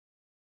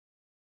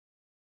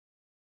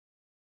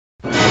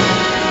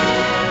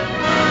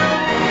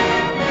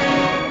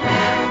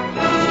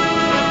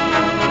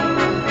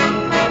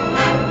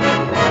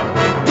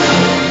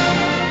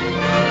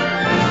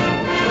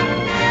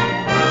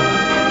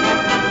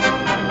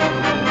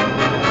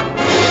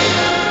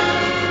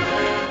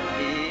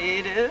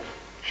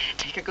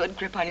good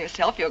grip on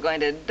yourself, you're going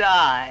to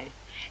die.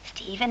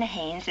 Stephen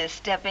Haynes is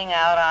stepping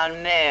out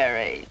on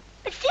Mary.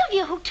 But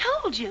Sylvia, who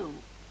told you?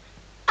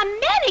 A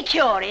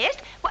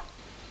manicurist?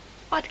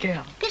 What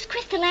girl? This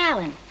Crystal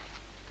Allen.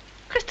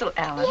 Crystal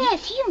Allen?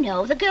 Yes, you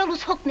know, the girl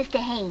who's hooked Mr.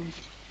 Haynes.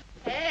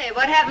 Hey,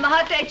 what happened to the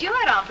hot date you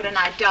had on for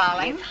tonight,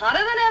 darling? It's hotter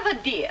than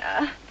ever,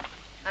 dear.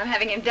 I'm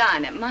having him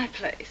dine at my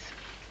place.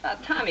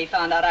 About time he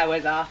found out I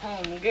was a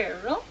home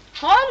girl.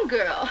 Home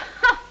girl?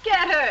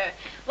 Get her.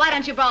 Why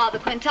don't you borrow the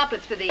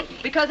quintuplets for the evening?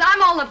 Because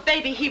I'm all the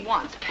baby he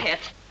wants, pet.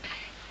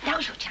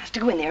 Now's your chance to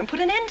go in there and put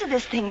an end to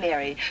this thing,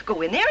 Mary.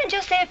 Go in there and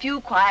just say a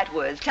few quiet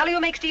words. Tell her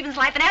you'll make Stephen's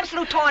life an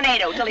absolute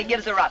tornado till he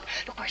gives her up.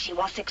 Look where she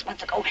was 6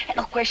 months ago, and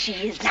look where she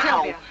is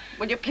now. Sylvia,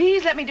 will you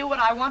please let me do what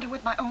I want to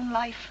with my own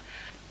life?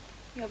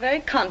 You're very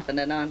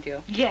confident, aren't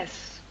you?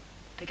 Yes,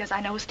 because I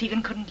know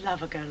Stephen couldn't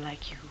love a girl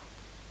like you.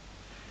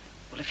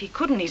 Well, if he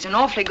couldn't, he's an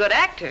awfully good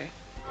actor.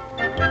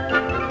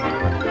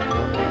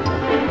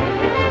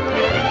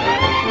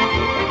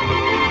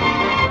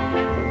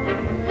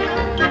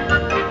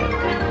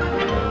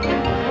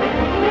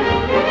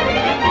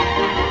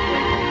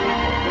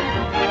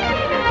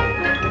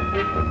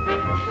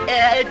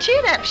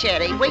 Cheer up,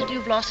 Sherry. Wait till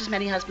you've lost as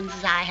many husbands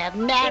as I have.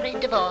 Married,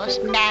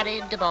 divorced,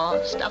 married,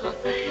 divorced.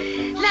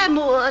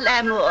 L'amour,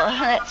 l'amour.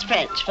 That's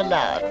French for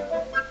love.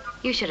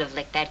 You should have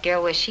licked that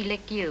girl where she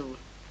licked you.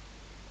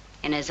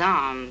 In his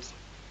arms.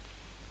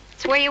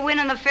 It's where you win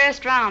in the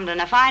first round, and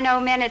if I know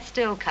men, it's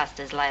still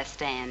Custer's last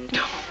stand.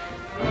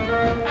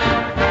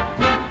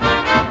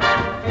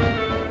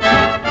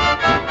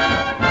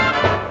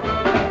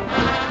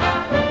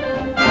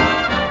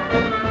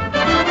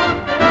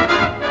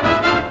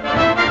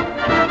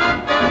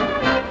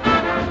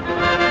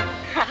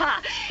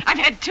 I've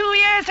had 2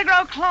 years to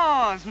grow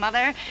claws,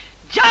 Mother.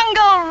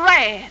 Jungle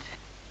red.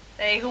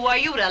 Hey, who are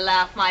you to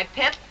laugh, my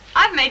pet?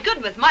 I've made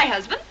good with my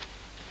husband.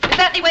 Is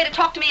that the way to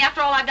talk to me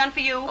after all I've done for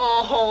you?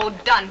 Oh,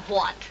 done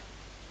what?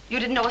 You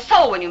didn't know a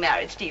soul when you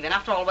married Stephen.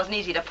 After all, it wasn't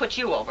easy to put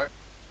you over.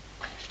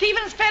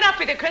 Stephen's fed up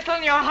with you, Crystal.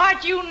 In your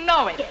heart, you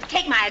know it. Yes,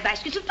 take my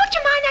advice, Crystal. Put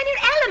your mind on your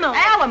alimony.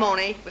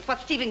 Alimony? With what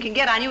Stephen can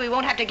get on you, he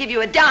won't have to give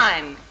you a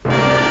dime.